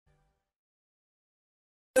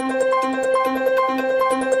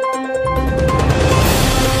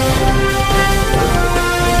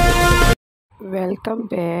Welcome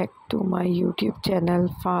back to my YouTube channel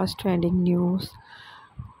Fast Trending News.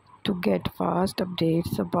 To get fast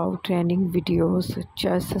updates about trending videos,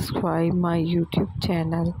 just subscribe my YouTube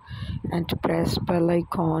channel and press bell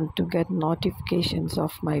icon to get notifications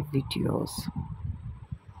of my videos.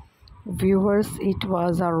 Viewers, it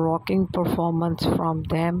was a rocking performance from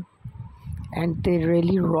them, and they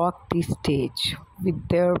really rocked the stage with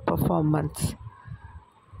their performance.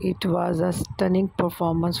 It was a stunning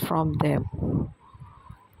performance from them.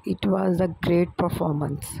 It was a great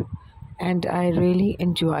performance, and I really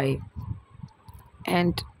enjoy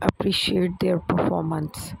and appreciate their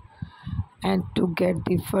performance. And to get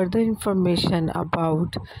the further information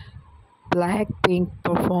about Blackpink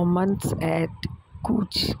performance at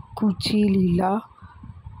Coachella,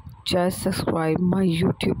 just subscribe my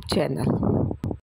YouTube channel.